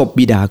ฝังศพ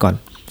บิดาก่อน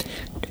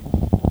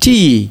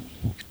ที่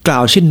กล่า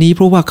วเช่นนี้เ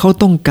พราะว่าเขา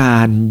ต้องกา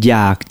รอย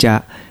ากจะ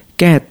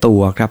แก้ตั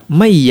วครับ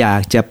ไม่อยา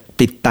กจะ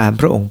ติดตาม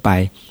พระองค์ไป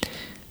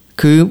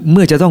คือเ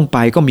มื่อจะต้องไป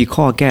ก็มี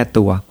ข้อแก้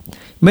ตัว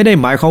ไม่ได้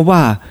หมายความว่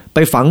าไป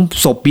ฝัง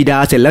ศพบิดา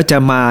เสร็จแล้วจะ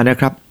มานะ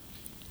ครับ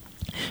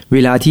เว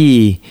ลาที่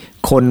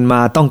คนม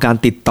าต้องการ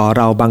ติดต่อ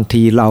เราบาง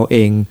ทีเราเอ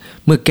ง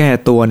เมื่อแก้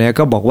ตัวเนี่ย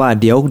ก็บอกว่า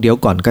เดี๋ยว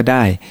ก่อนก็ไ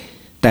ด้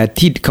แต่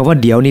ที่คำว่า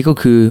เดี๋ยวนี้ก็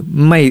คือ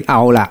ไม่เอ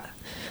าละ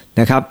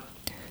นะครับ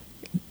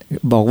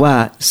บอกว่า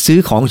ซื้อ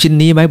ของชิ้น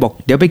นี้ไหมบอก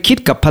เดี๋ยวไปคิด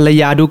กับภรร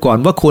ยาดูก่อน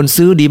ว่าควร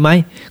ซื้อดีไหม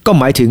ก็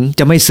หมายถึง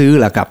จะไม่ซื้อ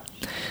แหละครับ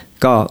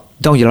ก็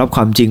ต้องยอมรับค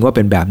วามจริงว่าเ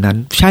ป็นแบบนั้น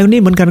ชายคน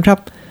นี้เหมือนกันครับ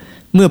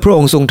เมื่อพระอ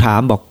งค์ทรงถา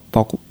มบอก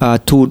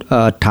ทูล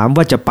ถาม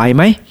ว่าจะไปไ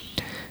หม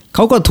เข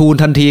าก็ทูล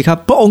ทันทีครับ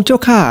พระองค์เจ้า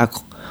ข้า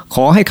ข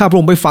อให้ข้าพระ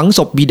องค์ไปฝังศ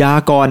พบิดา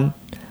ก่อน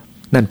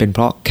นั่นเป็นเพ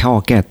ราะข้อ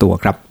แก้ตัว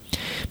ครับ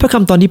พระค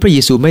ำตอนนี้พระเย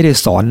ซูไม่ได้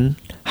สอน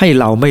ให้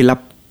เราไม่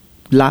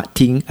ละ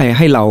ทิ้งใ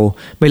ห้เรา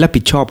ไม่รับ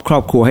ผิดชอบครอ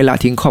บครัวให้ละ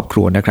ทิ้งครอบค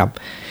รัวนะครับ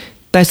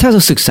แต่ถ้าเร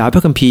าศึกษาพร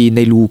ะคัมภีร์ใน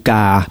ลูก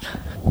า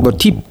บท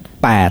ที่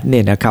8เ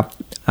นี่ยนะครับ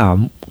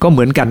ก็เห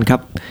มือนกันครับ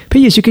พร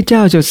ะเยซูคริสต์เจ้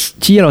าจะ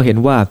ชี้เราเห็น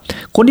ว่า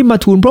คนที่มา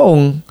ทูลพระอง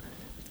ค์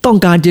ต้อง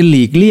การจะห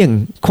ลีกเลี่ยง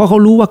เพราะเขา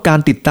รู้ว่าการ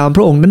ติดตามพ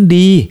ระองค์นั้น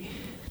ดี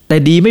แต่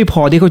ดีไม่พ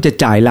อที่เขาจะ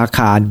จ่ายราค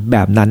าแบ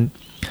บนั้น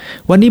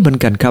วันนี้เหมือน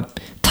กันครับ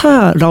ถ้า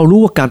เรารู้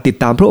ว่าการติด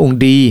ตามพระองค์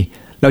ดี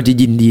เราจะ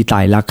ยินดีจ่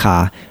ายราคา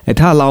แต่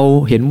ถ้าเรา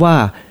เห็นว่า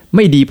ไ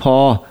ม่ดีพอ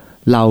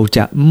เราจ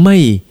ะไม่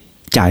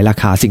จ่ายรา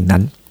คาสิ่งนั้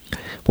น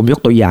ผมยก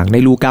ตัวอย่างใน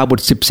ลูกาบท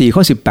14ข้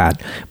อ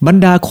18บรร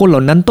ดาคนเหล่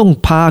านั้นต้อง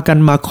พากัน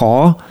มาขอ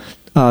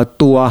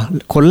ตัว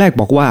คนแรก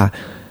บอกว่า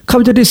ข้า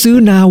พเจ้าได้ซื้อ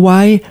นาไว้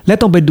และ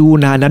ต้องไปดู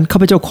นานั้นข้า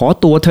พเจ้าขอ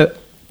ตัวเถอะ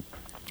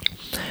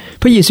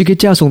พระเยซูคริส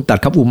ต์เจ้าทรงตรัส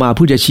คำอุมาเ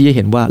พื่อจะชี้ให้เ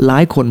ห็นว่าหลา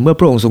ยคนเมื่อ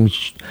พระองค์ทรง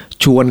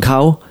ชวนเขา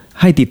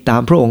ให้ติดตา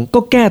มพระองค์ก็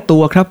แก้ตั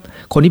วครับ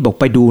คนที่บอก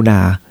ไปดูนา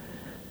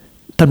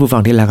ท่านผู้ฟั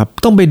งที่แล้วครับ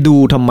ต้องไปดู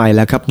ทำไม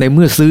ล่ะครับในเ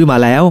มื่อซื้อมา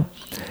แล้ว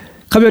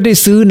ข้าพเจ้าได้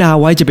ซื้อนา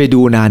ไว้จะไป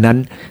ดูนานั้น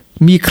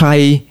มีใคร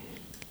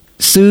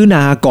ซื้อน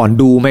าก่อน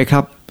ดูไหมค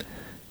รับ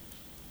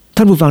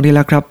ท่านผู้ฟังที่แ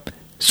ล้วครับ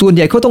ส่วนให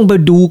ญ่เขาต้องไป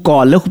ดูก่อ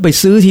นแล้วไป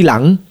ซื้อทีหลั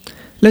ง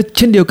และเ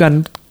ช่นเดียวกัน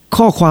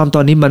ข้อความต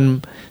อนนี้มั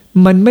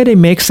นไม่ได้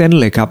make sense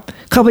เลยครับ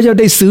ข้าพเจ้า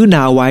ได้ซื้อน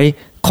าไว้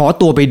ขอ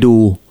ตัวไปดู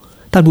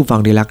ท่านผู้ฟัง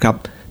ที่รักครับ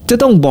จะ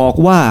ต้องบอก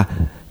ว่า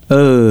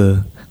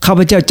ข้าพ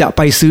เจ้าจะไ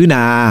ปซื้อน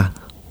า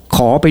ข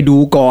อไปดู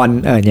ก่อน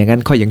อย่างนั้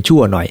นค่อยยังชั่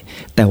วหน่อย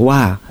แต่ว่า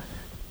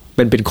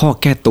เป็นข้อ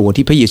แก้ตัว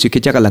ที่พระเยซูคริ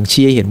สต์เจ้ากำลัง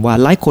ชี้ให้เห็นว่า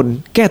หลายคน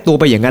แก้ตัว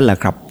ไปอย่างนั้นแหละ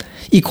ครับ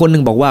อีกคนหนึ่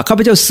งบอกว่าข้าพ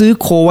เจ้าซื้อ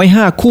โคไว้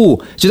5 คู่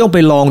จะต้องไป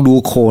ลองดู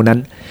โคนั้น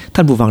ท่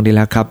านผู้ฟังดีแ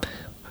ล้วครับ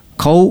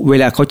เว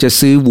ลาเขาจะ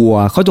ซื้อวัว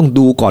เขาต้อง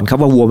ดูก่อนครับ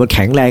ว่าวัวมันแ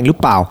ข็งแรงหรือ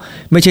เปล่า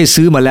ไม่ใช่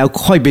ซื้อมาแล้ว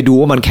ค่อยไปดู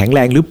ว่ามันแข็งแร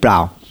งหรือเปล่า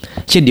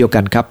เช่นเดียวกั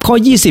นครับข้อ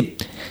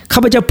20ข้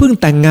าพเจ้าเพิ่ง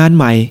แต่งงาน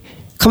ใหม่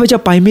ข้าพเจ้า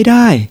ไปไม่ไ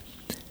ด้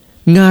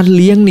งานเ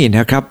ลี้ยงนี่น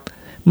ะครับ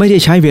ไม่ได้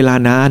ใช้เวลา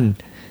นาน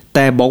แ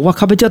ต่บอกว่า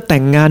ข้าพเจ้าแต่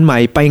งงานใหม่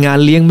ไปงาน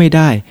เลี้ยงไม่ไ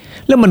ด้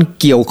แล้วมัน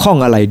เกี่ยวข้อง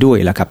อะไรด้วย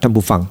ล่ะครับท่าน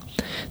ผู้ฟัง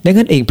ดัง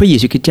นั้นเองพระเย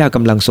ซูคริสต์เจ้าก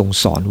ำลังทรง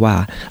สอนว่า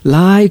หล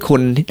ายค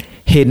น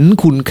เห็น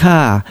คุณค่า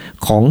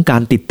ของกา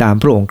รติดตาม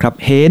พระองค์ครับ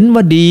เห็น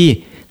ว่าดี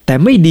แต่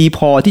ไม่ดีพ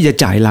อที่จะ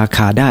จ่ายราค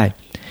าได้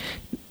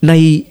ใน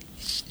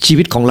ชี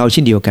วิตของเราเ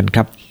ช่นเดียวกันค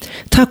รับ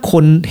ถ้าค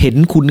นเห็น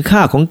คุณค่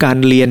าของการ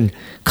เรียน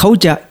เขา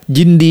จะ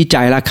ยินดีจ่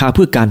ายราคาเ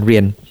พื่อการเรี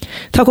ยน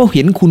ถ้าเขาเ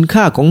ห็นคุณ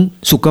ค่าของ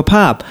สุขภ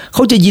าพเข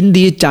าจะยิน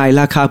ดีจ่าย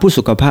ราคาเพื่อ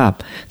สุขภาพ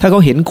ถ้าเขา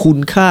เห็นคุณ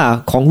ค่า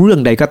ของเรื่อง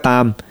ใดก็ตา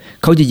ม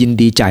เขาจะยิน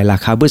ดีจ่ายรา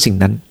คาเพื่อสิ่ง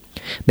นั้น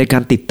ในกา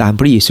รติดตาม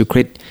พระเยซูค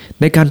ริสต์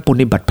ในการป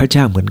ฏิบัติพระเ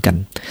จ้าเหมือนกัน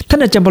ท่า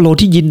นอาจารย์เปาโล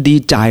ที่ยินดี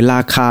จ่ายร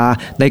าคา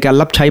ในการ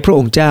รับใช้พระอ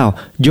งค์เจ้า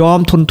ยอม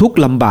ทนทุกข์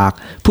ลำบาก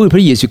เพื่อพร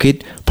ะเยซูคริส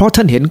ต์เพราะ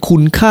ท่านเห็นคุ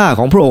ณค่าข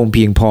องพระองค์เ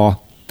พียงพอ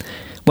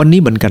วันนี้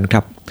เหมือนกันค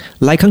รับ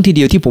หลายครั้งทีเ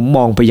ดียวที่ผมม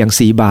องไปยัง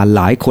สีบานห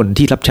ลายคน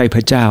ที่รับใช้พ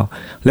ระเจ้า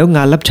แล้วง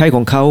านรับใช้ข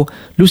องเขา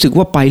รู้สึก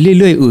ว่าไปเ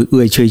รื่อยๆเ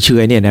อื่อยๆเฉ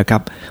ยๆเนี่ยนะครั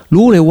บ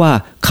รู้เลยว่า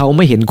เขาไ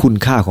ม่เห็นคุณ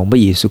ค่าของพร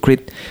ะเยซูคริส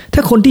ต์ถ้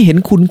าคนที่เห็น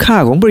คุณค่า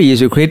ของพระเย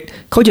ซูคริสต์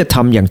เขาจะท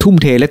ำอย่างทุ่ม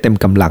เทและเต็ม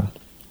กำลัง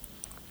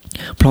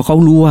เพราะเขา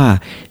รู้ว่า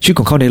ชีวิต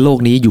ของเขาในโลก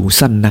นี้อยู่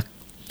สั้นนัก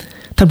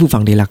ท่านผู้ฟั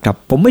งดีละครับ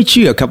ผมไม่เ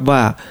ชื่อครับว่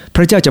าพ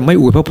ระเจ้าจะไม่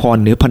อวยพระพร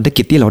เหนือพันธ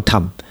กิจที่เราท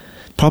ำ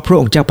เพราะพระ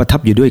องค์เจ้าประทั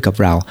บอยู่ด้วยกับ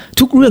เรา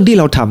ทุกเรื่องที่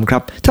เราทำครั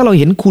บถ้าเรา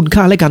เห็นคุณ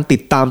ค่าและการติ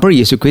ดตามพระเ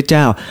ยซูคริสต์เ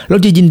จ้าเรา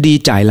จะยินดี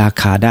จ่ายรา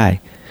คาได้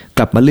ก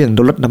ลับมาเรื่อง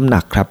ลดน้ำหนั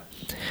กครับ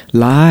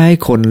หลาย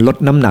คนลด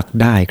น้ำหนัก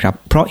ได้ครับ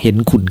เพราะเห็น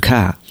คุณค่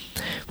า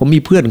ผมมี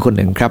เพื่อนคนห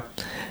นึ่งครับ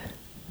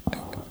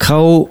เขา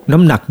น้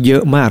ำหนักเยอ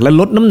ะมากและ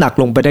ลดน้ำหนัก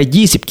ลงไปได้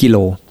20 กิโล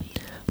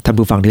ท่าน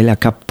ผู้ฟังได้แล้ว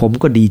ครับผม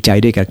ก็ดีใจ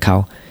ด้วยกับเขา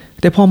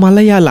แต่พอมาร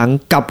ะยะหลัง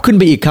กลับขึ้น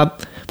ไปอีกครับ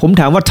ผม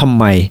ถามว่าทำ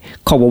ไม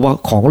เขาบอกว่า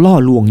ของล่อ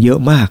ลวงเยอ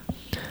ะมาก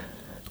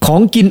ขอ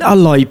งกินอ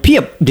ร่อยเพีย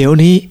บเดี๋ยว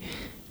นี้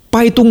ไป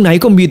ตรงไหน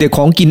ก็มีแต่ข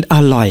องกินอ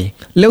ร่อย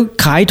แล้ว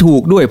ขายถู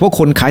กด้วยเพราะค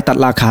นขายตัด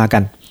ราคากั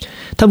น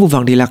ท่านผู้ฟั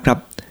งดีแล้วครับ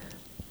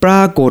ปร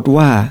ากฏ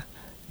ว่า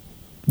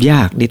ย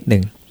ากนิดหนึ่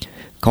ง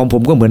ของผ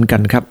มก็เหมือนกั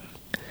นครับ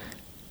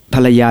ภร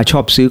รยาชอ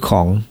บซื้อข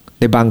อง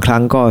ในบางครั้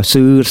งก็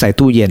ซื้อใส่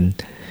ตู้เย็น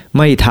ไ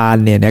ม่ทาน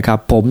เนี่ยนะครับ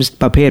ผม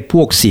ประเภทพ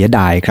วกเสียด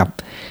ายครับ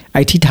ไ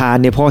อ้ที่ทาน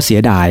เนี่ยเพราะเสีย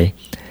ดาย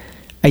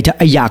ไ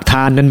อ้อยากท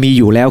านนั้นมีอ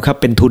ยู่แล้วครับ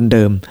เป็นทุนเ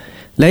ดิม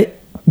และ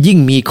ยิ่ง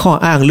มีข้อ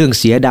อ้างเรื่อง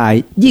เสียดาย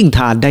ยิ่งท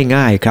านได้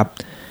ง่ายครับ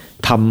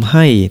ทำใ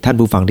ห้ท่าน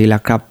ผู้ฟังดีแล้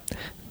วครับ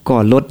ก็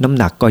ลดน้ำ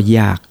หนักก็ย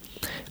าก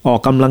ออก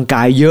กำลังก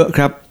ายเยอะค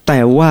รับแต่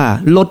ว่า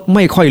ลดไ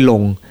ม่ค่อยล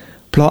ง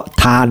เพราะ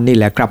ทานนี่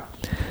แหละครับ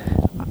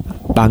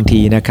บางที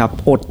นะครับ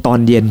อดตอน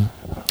เย็น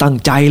ตั้ง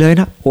ใจเลย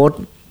นะอด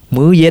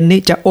มื้อเย็นนี้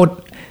จะอด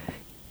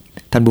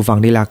ท่านผู้ฟัง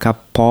นี่แหละครับ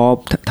พอ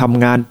ท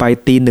ำงานไป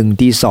ตี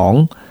 1 ตี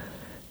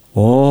 2โ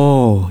อ้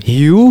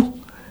หิว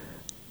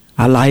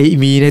อะไร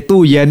มีใน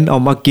ตู้เย็นเอา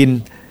มากิน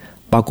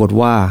ปรากฏ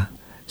ว่า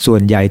ส่ว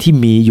นใหญ่ที่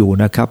มีอยู่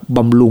นะครับบ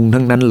ำรุง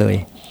ทั้งนั้นเลย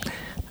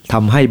ท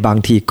ำให้บาง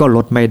ทีก็ล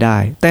ดไม่ได้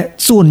แต่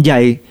ส่วนใหญ่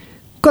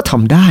ก็ท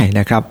ำได้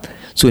นะครับ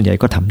ส่วนใหญ่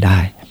ก็ทำได้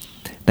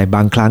แต่บ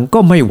างครั้งก็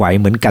ไม่ไหว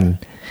เหมือนกัน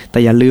แต่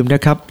อย่าลืมน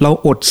ะครับเรา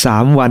อด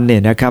3 วันเนี่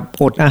ยนะครับ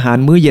อดอาหาร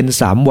มื้อเย็น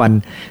3 วัน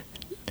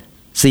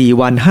4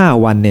 วัน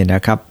5 วันเนี่ยน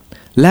ะครับ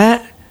และ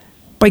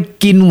ไป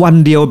กินวัน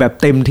เดียวแบบ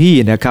เต็มที่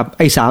นะครับไ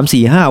อ้3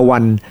 4 5 วั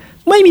น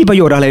ไม่มีประโ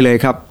ยชน์อะไรเลย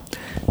ครับ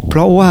เพร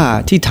าะว่า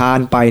ที่ทาน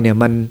ไปเนี่ย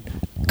มัน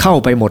เข้า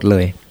ไปหมดเล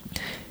ย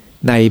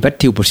ในมัท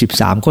ธิวบท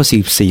13 ข้อ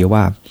 44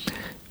ว่า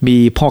มี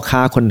พ่อค้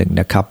าคนหนึ่ง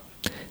นะครับ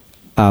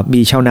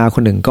มีชาวนาค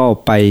นหนึ่งก็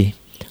ไป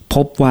พ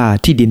บว่า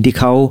ที่ดินที่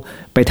เขา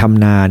ไปท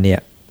ำนาเนี่ย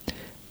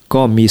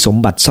ก็มีสม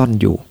บัติซ่อน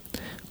อยู่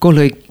ก็เล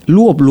ยร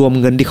วบรวม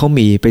เงินที่เขา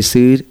มีไป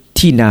ซื้อ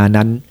ที่นา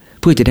นั้น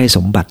เพื่อจะได้ส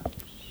มบัติ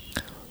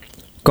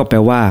ก็แปล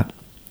ว่า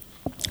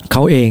เข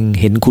าเอง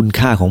เห็นคุณ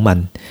ค่าของมัน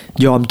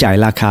ยอมจ่าย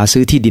ราคา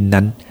ซื้อที่ดิน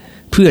นั้น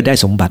เพื่อได้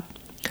สมบัติ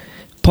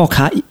พ่อ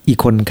ค้าอีก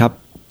คนครับ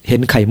เห็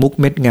นไข่มุก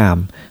เม็ดงาม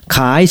ข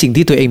ายสิ่ง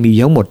ที่ตัวเองมี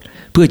ทั้งหมด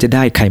เพื่อจะไ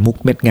ด้ไข่มุก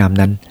เม็ดงาม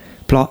นั้น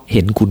เพราะเ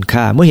ห็นคุณ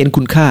ค่าเมื่อเห็น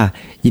คุณค่า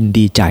ยิน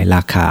ดีจ่ายร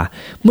าคา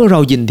เมื่อเรา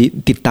ยินดี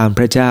ติดตามพ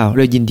ระเจ้าเ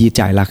รายินดี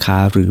จ่ายราคา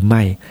หรือไ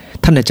ม่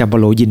ท่านอาจารย์เปา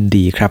โลยิน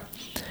ดีครับ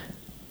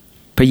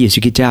พระเยซู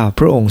คริสต์เจ้า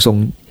พระองค์ทรง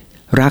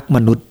รักม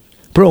นุษย์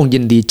พระองค์ยิ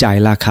นดีจ่าย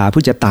ราคาเพื่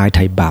อจะตายไ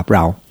ถ่บาปเร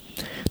า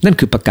นั่น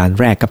คือประการ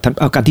แรกครับท่าน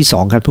ประการที่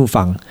2ครับผู้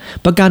ฟัง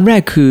ประการแร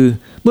กคือ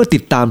เมื่อติ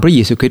ดตามพระเย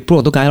ซูคริสต์พระอ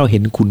งค์ต้องการให้เราเห็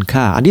นคุณ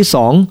ค่าอันที่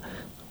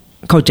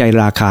2เข้าใจ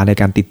ราคาใน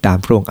การติดตาม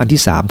พระองค์อัน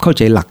ที่3เข้าใ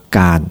จหลักก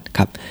ารค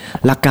รับ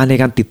หลักการใน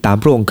การติดตาม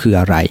พระองค์คือ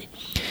อะไร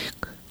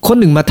คน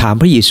หนึ่งมาถาม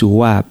พระเยซู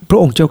ว่าพระ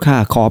องค์เจ้าข้า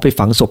ขอไป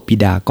ฝังศพบิ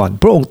ดาก่อน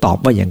พระองค์ตอบ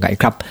ว่าอย่างไร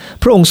ครับ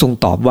พระองค์ทรง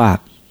ตอบว่า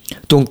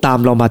จงตาม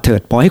เรามาเถิ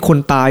ดปล่อยให้คน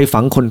ตายฝั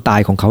งคนตาย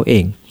ของเขาเอ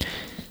ง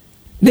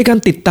ในการ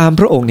ติดตาม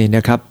พระองค์เนี่ยน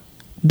ะครับ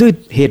ด้วย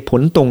เหตุผ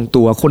ลตรง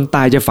ตัวคนต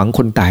ายจะฝังค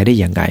นตายได้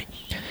อย่างไร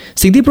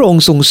สิ่งที่พระอง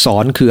ค์ทรงสอ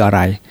นคืออะไร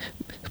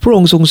พระอ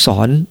งค์ทรงสอ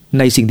น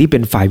ในสิ่งที่เป็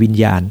นฝ่ายวิญ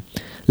ญาณ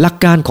หลัก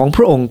การของพ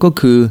ระองค์ก็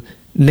คือ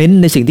เน้น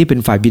ในสิ่งที่เป็น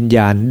ฝ่ายวิญญ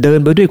าณเดิน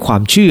ไปด้วยควา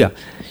มเชื่อ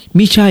ไ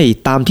ม่ใช่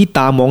ตามที่ต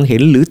ามองเห็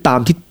นหรือตาม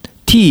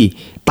ที่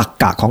ตรร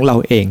กะของเรา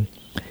เอง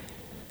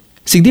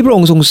สิ่งที่พระอ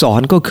งค์ทรงสอ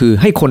นก็คือ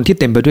ให้คนที่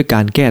เต็มไปด้วยก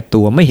ารแก้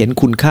ตัวไม่เห็น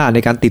คุณค่าใน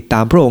การติดตา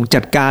มพระองค์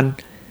จัดการ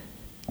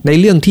ใน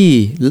เรื่องที่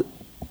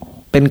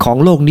เป็นของ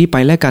โลกนี้ไป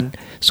แล้วกัน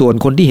ส่วน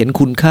คนที่เห็น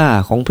คุณค่า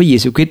ของพระเย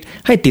ซูคริสต์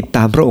ให้ติดต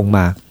ามพระองค์ม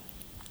า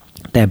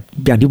แต่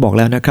อย่างที่บอกแ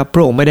ล้วนะครับพ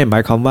ระองค์ไม่ได้หมา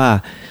ยความว่า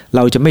เร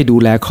าจะไม่ดู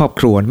แลครอบ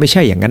ครัวไม่ใ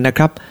ช่อย่างนั้นนะค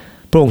รับ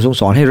พระองค์ทรง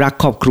สอนให้รัก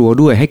ครอบครัว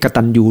ด้วยให้ก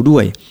ตัญญูด้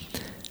วย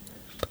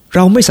เร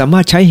าไม่สามา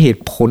รถใช้เห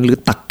ตุผลหรือ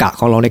ตรรกะ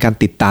ของเราในการ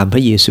ติดตามพร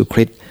ะเยซูค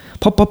ริสต์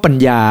เพราะปัญ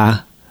ญา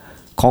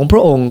ของพร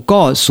ะองค์ก็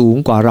สูง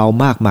กว่าเรา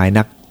มากมาย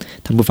นัก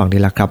ท่านผู้ฟัง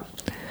ที่รักครับ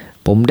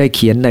ผมได้เ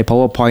ขียนใน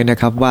PowerPoint นะ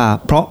ครับว่า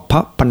เพราะพร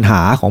ะปัญห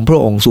าของพระ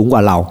องค์สูงกว่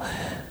าเรา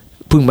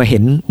เพิ่งมาเห็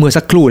นเมื่อ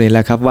สักครู่นี่แหล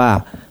ะครับว่า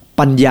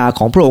ปัญญาข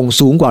องพระองค์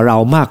สูงกว่าเรา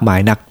มากมาย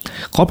นัก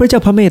ขอพระเจ้า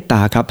พระเมตตา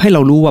ครับให้เร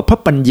ารู้ว่าพระ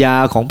ปัญญา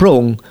ของพระอ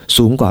งค์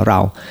สูงกว่าเรา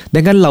ดั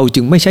งนั้นเรา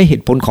จึงไม่ใช่เห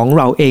ตุผลของ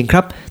เราเองค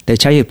รับแต่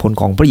ใช้เหตุผล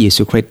ของพระเย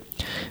ซูคริสต์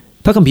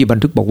พระคัมภีร์บัน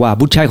ทึกบอกว่า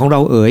บุตรชายของเรา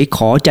เอ๋ยข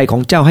อใจขอ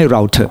งเจ้าให้เร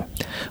าเถอะ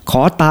ข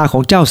อตาขอ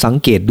งเจ้าสัง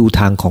เกตดู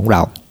ทางของเร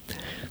า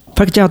พ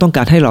ระเจ้าต้องก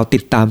ารให้เราติ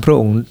ดตามพระ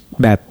องค์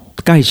แบบ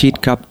ใกล้ชิด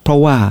ครับเพราะ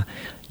ว่า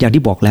อย่าง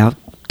ที่บอกแล้ว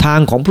ทาง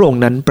ของพระอง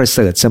ค์นั้นประเส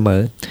ริฐเสม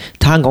อ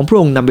ทางของพระ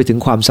องค์นำไปถึง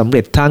ความสำเ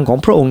ร็จทางของ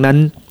พระองค์นั้น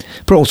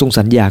พระองค์ทรง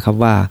สัญญาครับ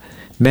ว่า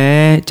แม้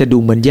จะดู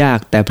เหมือนยาก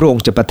แต่พระอง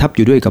ค์จะประทับอ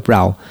ยู่ด้วยกับเร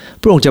า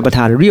พระองค์จะประท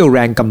านเรี่ยวแร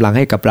งกำลังใ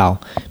ห้กับเรา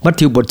มัท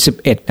ธิวบท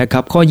11นะครั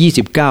บข้อ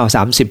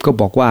29-30ก็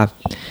บอกว่า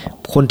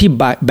คนที่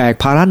แบก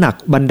ภาระหนัก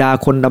บรรดา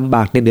คนลำบ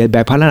ากเหนื่อยแบ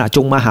กภาระหนักจ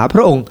งมาหาพ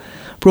ระองค์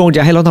พระองค์จ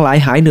ะให้เราทั้งหลาย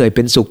หายเหนื่อยเ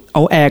ป็นสุขเอ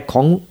าแอกข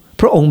อง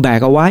พระองค์แบก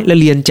เอาไว้และ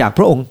เรียนจากพ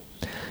ระองค์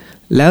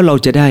แล้วเรา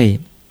จะได้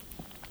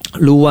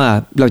รู้ว่า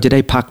เราจะได้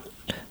พัก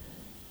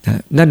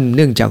นั่นเ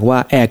นื่องจากว่า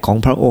แอกของ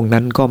พระองค์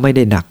นั้นก็ไม่ไ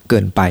ด้หนักเกิ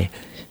นไป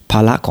ภา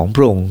ระของพ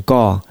ระองค์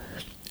ก็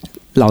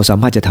เราสา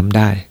มารถจะทำไ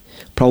ด้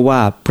เพราะว่า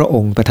พระอ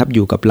งค์ประทับอ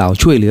ยู่กับเรา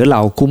ช่วยเหลือเร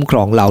าคุ้มคร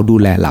องเราดู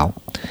แลเรา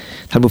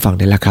ท่านผู้ฟัง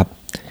ได้แล้วครับ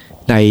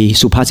ใน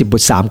สุภาษิตบ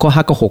ท3ข้อ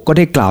5ข้อ6ก็ไ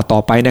ด้กล่าวต่อ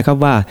ไปนะครับ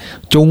ว่า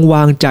จงว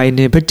างใจใ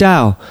นพระเจ้า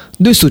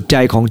ด้วยสุดใจ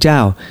ของเจ้า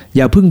อ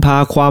ย่าพึ่งพา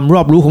ความร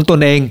อบรู้ของตน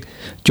เอง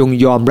จง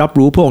ยอมรับ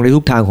รู้พระองค์ใน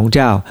ทุกทางของเ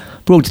จ้า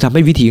พระองค์จะทำใ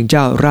ห้วิถีของเ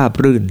จ้าราบ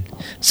รื่น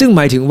ซึ่งห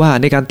มายถึงว่า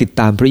ในการติด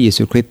ตามพระเย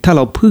ซูคริสต์ถ้าเ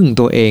ราพึ่ง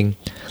ตัวเอง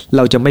เร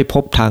าจะไม่พ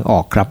บทางอ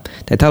อกครับ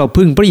แต่ถ้าเรา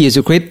พึ่งพระเย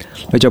ซูคริสต์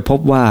เราจะพบ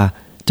ว่า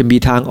จะมี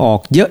ทางออก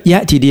เยอะแย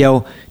ะทีเดียว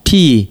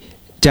ที่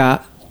จะ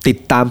ติด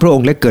ตามพระอง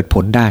ค์และเกิดผ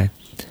ลได้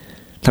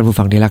ท่านผู้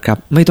ฟังนี่แหละครับ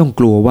ไม่ต้อง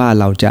กลัวว่า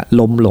เราจะ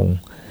ล้มลง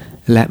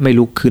และไม่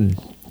ลุกขึ้น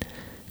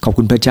ขอบ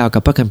คุณพระเจ้ากั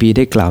บพระคัมภีร์ไ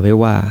ด้กล่าวไว้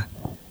ว่า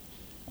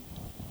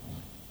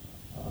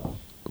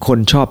คน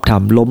ชอบธรร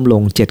มล้มล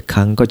ง7 ค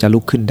รั้งก็จะลุ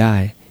กขึ้นได้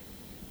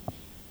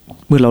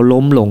เมื่อเรา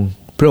ล้มลง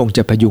พระองค์จ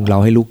ะพยุงเรา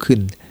ให้ลุกขึ้น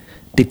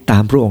ติดตา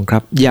มพระองค์ครั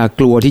บอย่า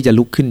กลัวที่จะ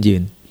ลุกขึ้นยื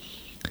น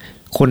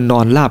คนนอ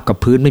นราบกับ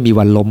พื้นไม่มี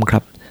วันล้มครั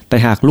บแต่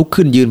หากลุก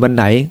ขึ้นยืนวันไ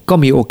หนก็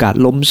มีโอกาส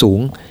ล้มสูง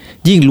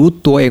ยิ่งรู้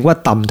ตัวเองว่า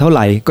ต่ำเท่าไห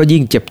ร่ก็ยิ่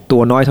งเจ็บตั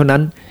วน้อยเท่า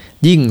นั้น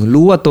ยิ่ง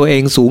รู้ว่าตัวเอ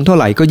งสูงเท่าไ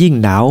หร่ก็ยิ่ง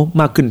หนาว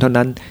มากขึ้นเท่า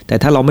นั้นแต่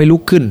ถ้าเราไม่ลุ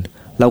กขึ้น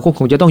เราก็ค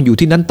งจะต้องอยู่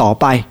ที่นั้นต่อ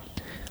ไป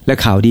และ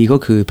ข่าวดีก็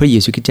คือพระเย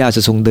ซูคริสต์เจ้าจ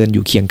ะทรงเดินอ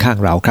ยู่เคียงข้าง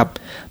เราครับ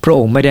พระอ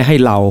งค์ไม่ได้ให้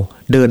เรา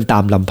เดินตา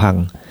มลำพัง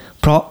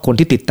เพราะคน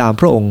ที่ติดตาม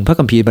พระองค์พระ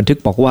คัมภีร์บันทึก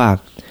บอกว่า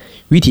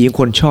วิถีของ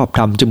คนชอบธ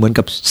รรมจะเหมือน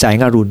กับแสง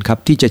อรุณครับ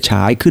ที่จะฉ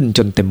ายขึ้นจ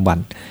นเต็มวัน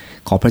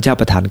ขอพระเจ้า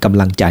ประทานกำ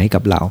ลังใจให้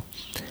กับเรา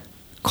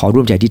ขอ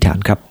ร่วมใจอธิษฐาน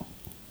ครับ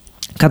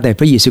ข้าแต่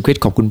พระเยซูคริส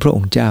ต์ขอบคุณพระอ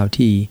งค์เจ้า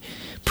ที่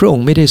พระอง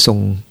ค์ไม่ได้ทรง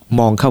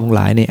มองข้าพงห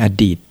ลายในอ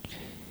ดีต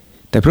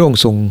แต่พระองค์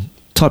ทรง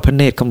ทอดพระเ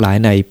นตรข้าพหลาย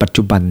ในปัจ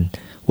จุบัน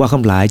ว่าข้า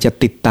พหลายจะ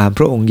ติดตามพ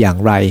ระองค์อย่าง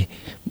ไร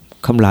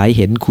ข้าพหลายเ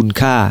ห็นคุณ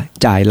ค่า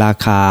จ่ายรา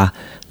คา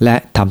และ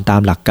ทำตา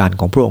มหลักการ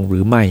ของพระองค์หรื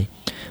อไม่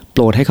โป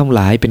รดให้ข้าพห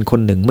ลายเป็นคน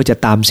หนึ่งเมื่อจะ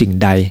ตามสิ่ง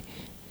ใด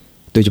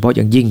โดยเฉพาะอ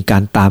ย่างยิ่งกา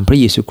รตามพระ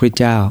เยซูคริสต์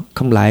เจ้า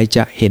ข้าพหลายจ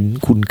ะเห็น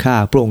คุณค่า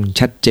พระองค์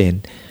ชัดเจน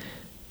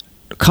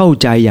เข้า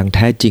ใจอย่างแ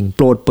ท้จริงโ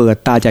ปรดเปิด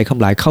ตาใจข้าพ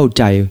หลายเข้า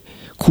ใจ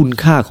คุณ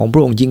ค่าของพร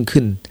ะองค์ยิ่ง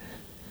ขึ้น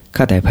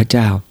ข้าแต่พระเ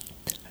จ้า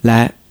แล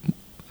ะ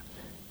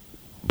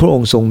พระอ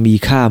งค์ทรงมี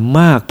ค่า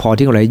มากพอ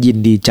ที่ข้าพหลายยิน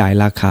ดีจ่าย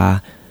ราคา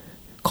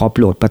ขอโป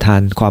รดประทา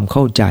นความเ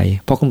ข้าใจ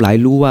เพราะข้าพหลาย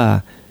รู้ว่า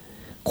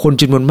คน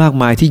จำนวนมาก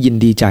มายที่ยิน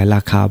ดีจ่ายร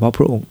าคาเพราะพ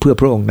ระองค์เพื่อ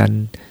พระองค์นั้น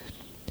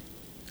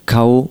เข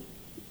า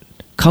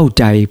เข้า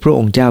ใจพระอ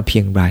งค์เจ้าเพี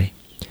ยงไร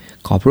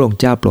ขอพระองค์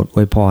เจ้าโปรดอ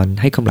วยพร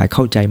ให้ข้าพหลายเ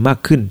ข้าใจมาก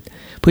ขึ้น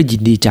เพื่อยิ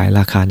นดีจ่ายร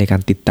าคาในกา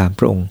รติดตาม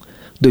พระองค์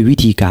โดยวิ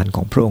ธีการข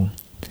องพระองค์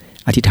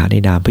อธิษฐานใน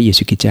นามพระเย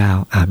ซูคริสต์เจ้า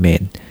อาเม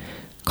น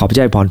ขอพระเ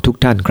จ้าอวยพรทุก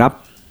ท่านครับ